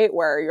piece, right?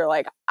 Where you're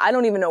like, I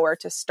don't even know where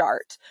to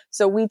start.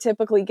 So we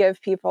typically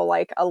give people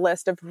like a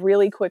list of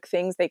really quick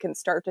things they can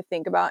start to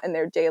think about in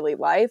their daily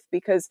life,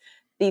 because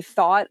the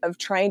thought of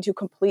trying to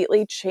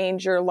completely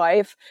change your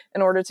life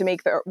in order to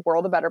make the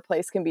world a better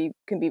place can be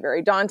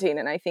very daunting.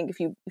 And I think if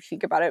you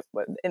think about it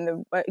in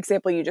the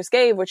example you just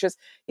gave, which is,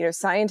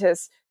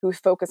 scientists who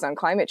focus on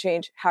climate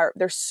change,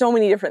 there's so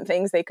many different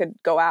things they could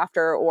go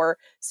after or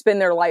spend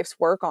their life's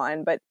work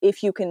on. But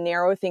if you can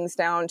narrow things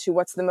down to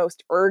what's the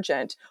most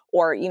urgent,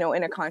 or,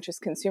 in a conscious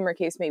consumer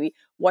case, maybe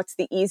what's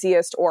the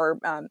easiest, or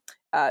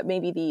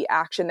maybe the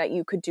action that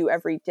you could do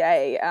every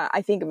day,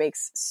 I think it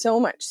makes so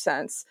much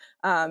sense.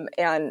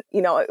 And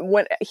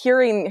when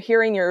hearing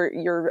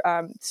your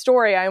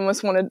story, I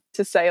almost wanted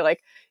to say,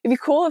 like, it'd be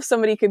cool if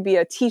somebody could be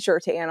a teacher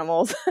to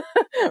animals,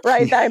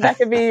 right? That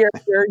could be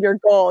your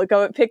goal.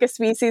 Go pick a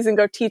species and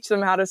go teach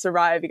them how to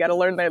survive. You got to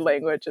learn their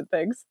language and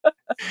things.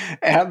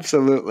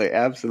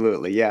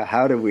 Absolutely. Yeah.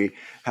 How do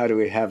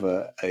we have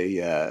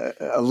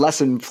a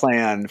lesson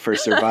plan for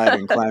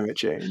surviving climate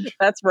change?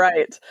 That's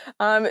right.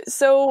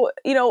 So,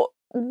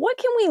 what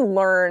can we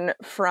learn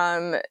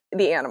from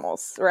the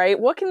animals, right?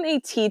 What can they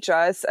teach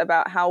us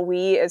about how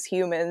we as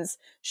humans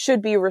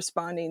should be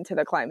responding to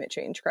the climate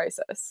change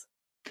crisis?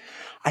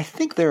 I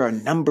think there are a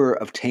number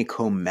of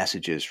take-home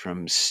messages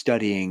from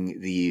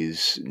studying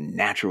these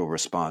natural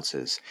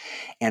responses.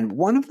 And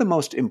one of the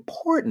most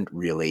important,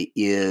 really,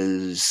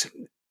 is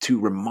to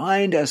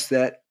remind us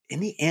that in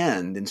the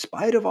end, in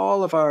spite of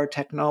all of our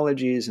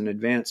technologies and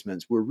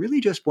advancements, we're really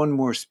just one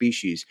more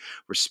species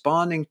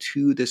responding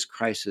to this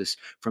crisis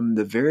from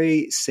the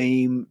very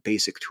same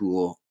basic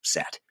tool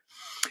set.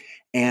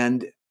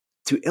 And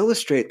to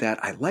illustrate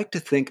that, I like to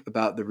think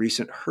about the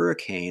recent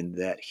hurricane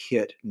that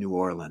hit New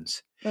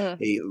Orleans.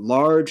 A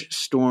large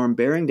storm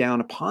bearing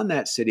down upon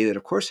that city that,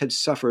 of course, had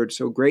suffered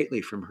so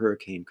greatly from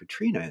Hurricane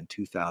Katrina in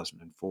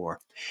 2004.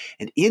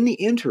 And in the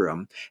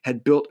interim,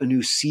 had built a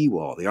new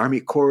seawall. The Army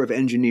Corps of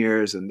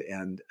Engineers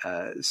and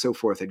so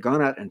forth had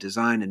gone out and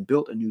designed and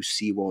built a new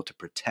seawall to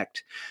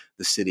protect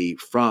the city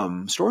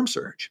from storm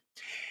surge.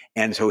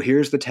 And so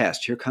here's the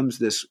test. Here comes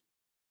this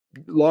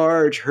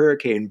large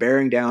hurricane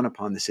bearing down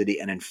upon the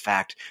city, and in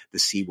fact, the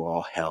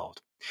seawall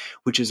held,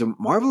 which is a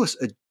marvelous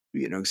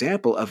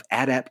example of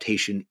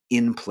adaptation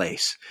in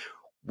place.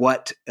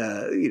 What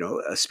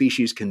a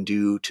species can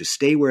do to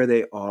stay where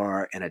they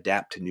are and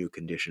adapt to new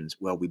conditions.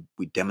 Well,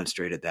 we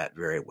demonstrated that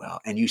very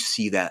well, and you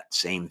see that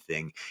same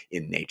thing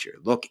in nature.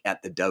 Look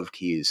at the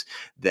dovekies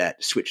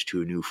that switched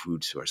to a new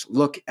food source.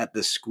 Look at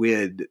the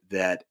squid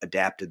that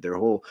adapted their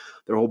whole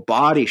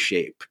body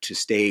shape to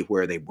stay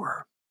where they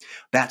were.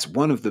 That's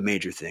one of the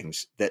major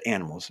things that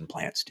animals and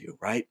plants do,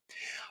 right?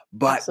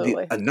 But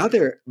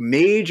another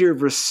major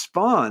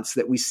response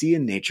that we see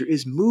in nature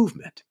is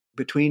movement.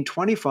 Between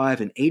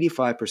 25 and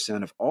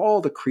 85% of all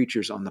the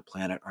creatures on the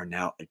planet are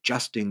now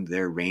adjusting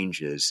their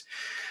ranges,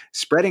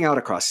 spreading out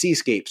across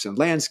seascapes and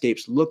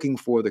landscapes, looking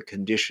for the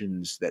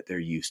conditions that they're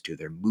used to.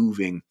 They're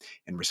moving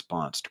in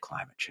response to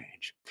climate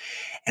change.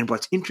 And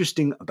what's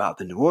interesting about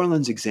the New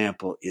Orleans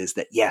example is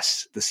that,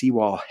 yes, the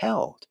seawall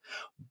held,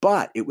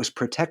 but it was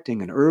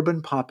protecting an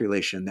urban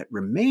population that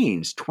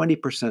remains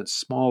 20%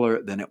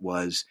 smaller than it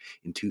was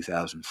in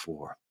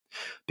 2004.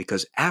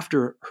 Because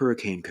after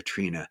Hurricane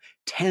Katrina,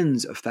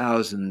 tens of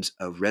thousands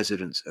of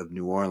residents of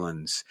New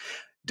Orleans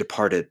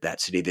departed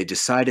that city. They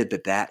decided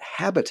that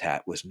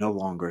habitat was no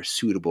longer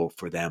suitable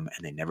for them,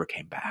 and they never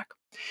came back.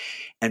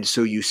 And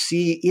so you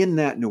see in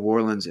that New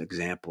Orleans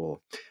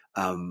example,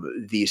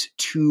 these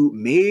two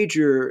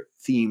major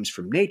themes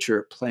from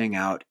nature playing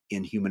out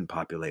in human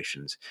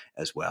populations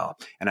as well.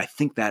 And I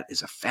think that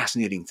is a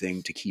fascinating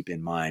thing to keep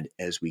in mind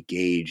as we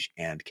gauge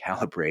and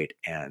calibrate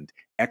and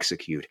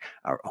execute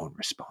our own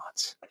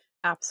response.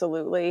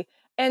 Absolutely.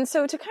 And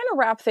so to kind of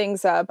wrap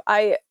things up,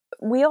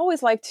 we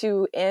always like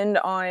to end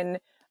on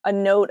a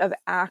note of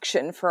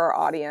action for our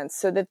audience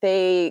so that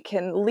they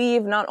can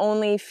leave not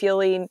only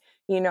feeling,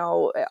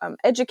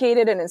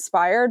 educated and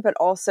inspired, but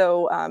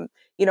also,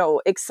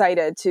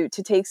 excited to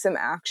take some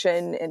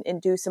action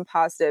and do some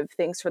positive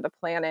things for the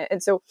planet.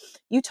 And so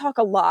you talk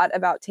a lot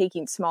about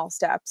taking small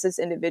steps as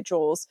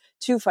individuals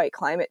to fight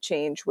climate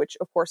change, which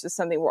of course is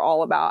something we're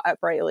all about at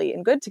Brightly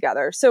and Good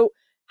Together. So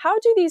how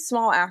do these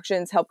small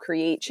actions help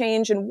create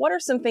change? And what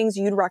are some things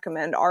you'd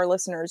recommend our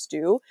listeners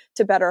do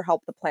to better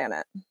help the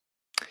planet?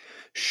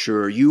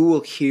 Sure, you will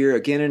hear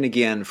again and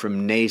again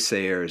from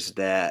naysayers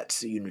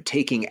that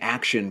taking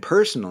action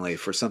personally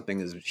for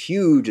something as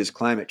huge as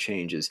climate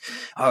change is,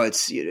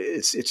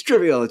 it's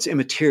trivial, it's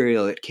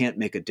immaterial, it can't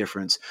make a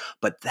difference.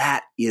 But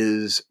that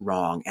is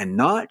wrong, and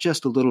not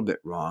just a little bit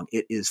wrong.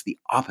 It is the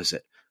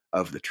opposite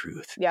of the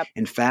truth. Yep.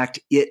 In fact,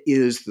 it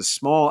is the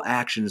small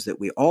actions that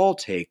we all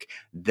take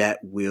that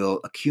will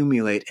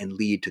accumulate and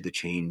lead to the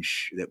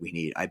change that we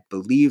need. I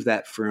believe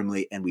that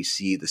firmly, and we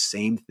see the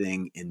same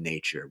thing in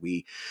nature.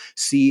 We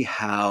see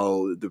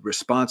how the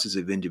responses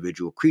of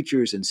individual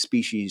creatures and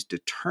species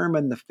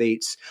determine the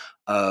fates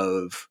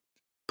of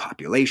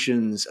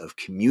populations, of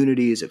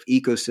communities, of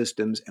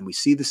ecosystems, and we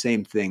see the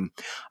same thing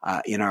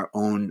in our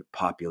own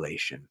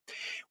population.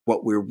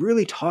 What we're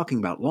really talking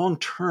about long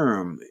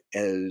term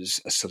as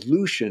a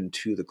solution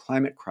to the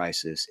climate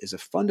crisis is a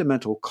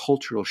fundamental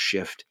cultural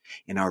shift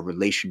in our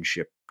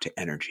relationship to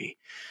energy.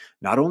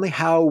 Not only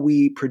how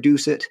we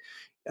produce it,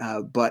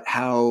 but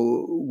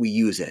how we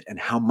use it and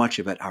how much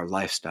of it our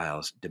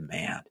lifestyles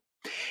demand.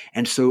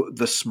 And so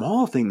the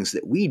small things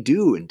that we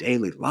do in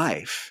daily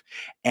life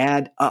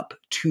add up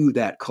to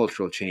that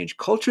cultural change.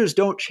 Cultures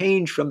don't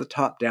change from the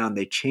top down,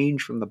 they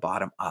change from the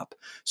bottom up.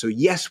 So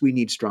yes, we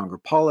need stronger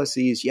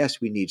policies. Yes,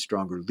 we need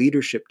stronger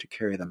leadership to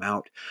carry them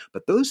out.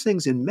 But those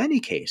things in many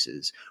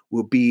cases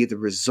will be the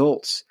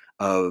results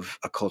of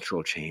a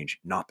cultural change,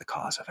 not the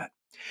cause of it.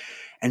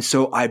 And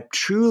so I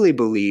truly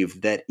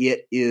believe that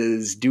it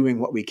is doing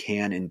what we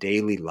can in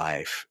daily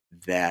life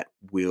that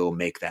will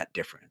make that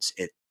difference.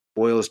 It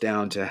boils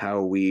down to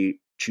how we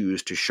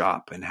choose to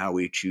shop and how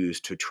we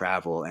choose to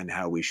travel and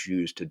how we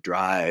choose to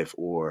drive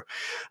or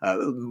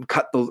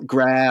cut the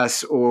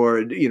grass or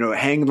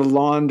hang the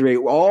laundry.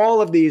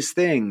 All of these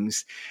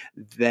things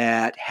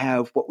that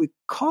have what we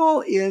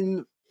call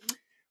in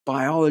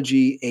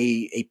biology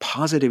a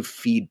positive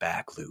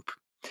feedback loop,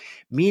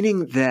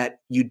 meaning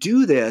that you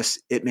do this,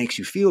 it makes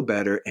you feel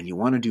better and you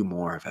want to do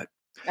more of it.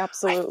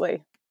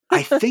 Absolutely.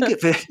 I think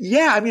of it,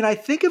 I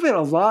think of it a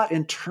lot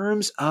in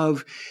terms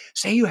of,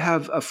 say you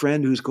have a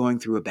friend who's going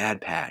through a bad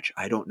patch.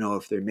 I don't know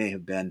if there may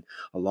have been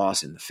a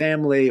loss in the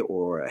family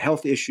or a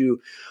health issue,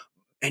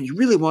 and you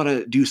really want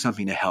to do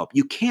something to help.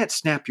 You can't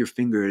snap your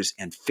fingers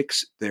and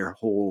fix their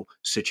whole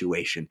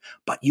situation,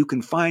 but you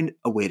can find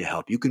a way to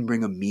help. You can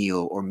bring a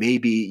meal, or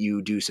maybe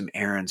you do some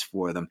errands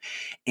for them,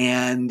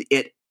 and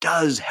it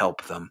does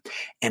help them.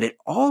 And it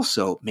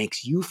also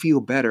makes you feel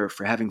better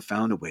for having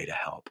found a way to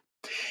help.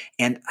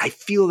 And I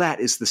feel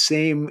that is the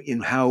same in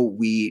how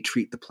we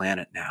treat the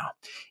planet now,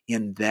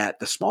 in that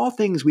the small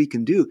things we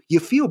can do, you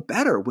feel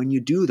better when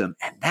you do them,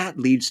 and that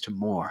leads to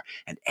more.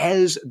 And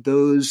as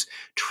those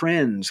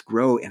trends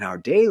grow in our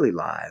daily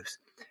lives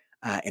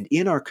and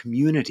in our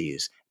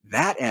communities,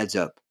 that adds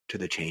up to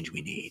the change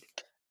we need.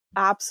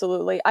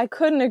 Absolutely. I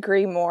couldn't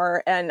agree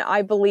more. And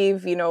I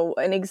believe,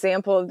 an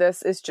example of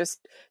this is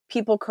just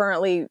people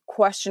currently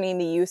questioning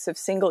the use of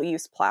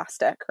single-use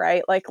plastic,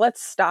 right? Like,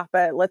 let's stop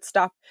it. Let's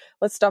stop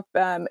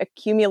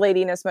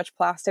accumulating as much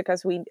plastic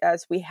as we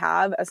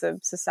have as a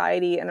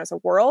society and as a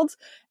world.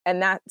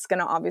 And that's going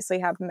to obviously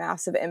have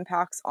massive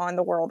impacts on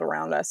the world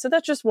around us. So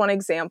that's just one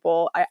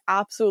example. I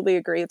absolutely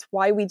agree. It's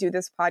why we do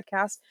this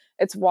podcast.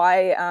 It's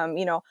why,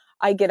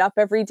 I get up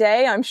every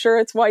day. I'm sure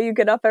it's why you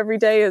get up every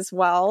day as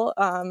well.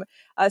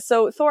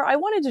 So Thor, I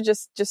wanted to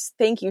just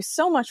thank you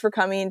so much for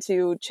coming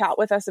to chat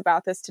with us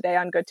about this today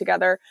on Good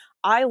Together.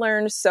 I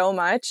learned so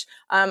much.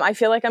 I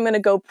feel like I'm going to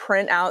go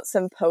print out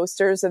some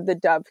posters of the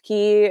Dove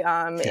Key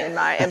and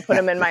put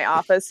them in my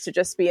office to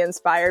just be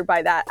inspired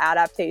by that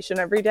adaptation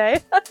every day.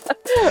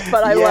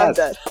 But I loved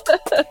it.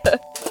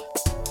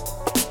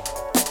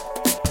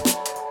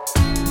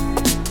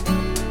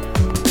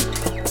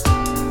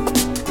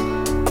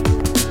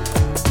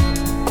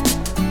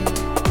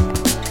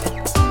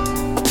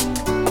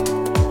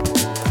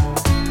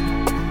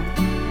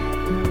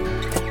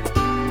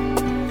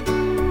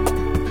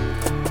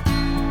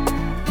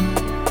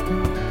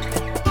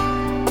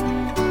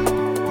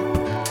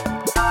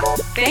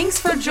 Thanks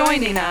for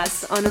joining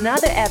us on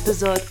another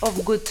episode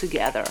of Good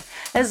Together.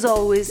 As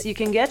always, you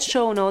can get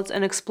show notes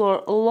and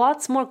explore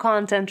lots more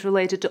content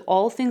related to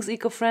all things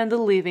eco-friendly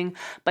living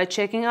by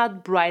checking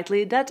out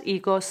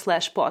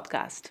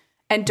brightly.eco/podcast.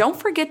 And don't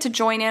forget to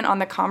join in on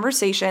the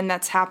conversation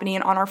that's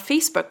happening on our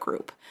Facebook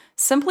group.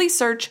 Simply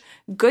search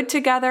Good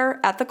Together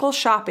Ethical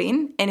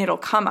Shopping and it'll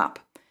come up.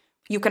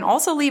 You can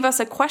also leave us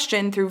a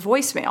question through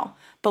voicemail.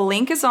 The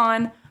link is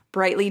on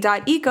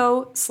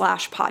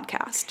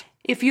brightly.eco/podcast.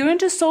 If you're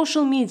into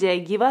social media,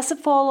 give us a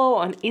follow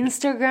on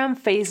Instagram,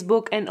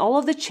 Facebook, and all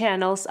of the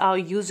channels. Our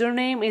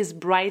username is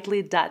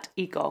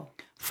brightly.eco.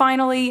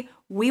 Finally,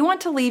 we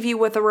want to leave you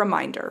with a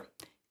reminder.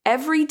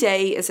 Every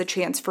day is a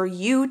chance for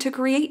you to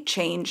create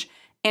change,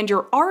 and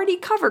you're already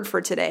covered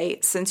for today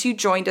since you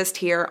joined us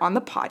here on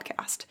the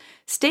podcast.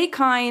 Stay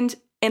kind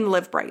and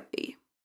live brightly.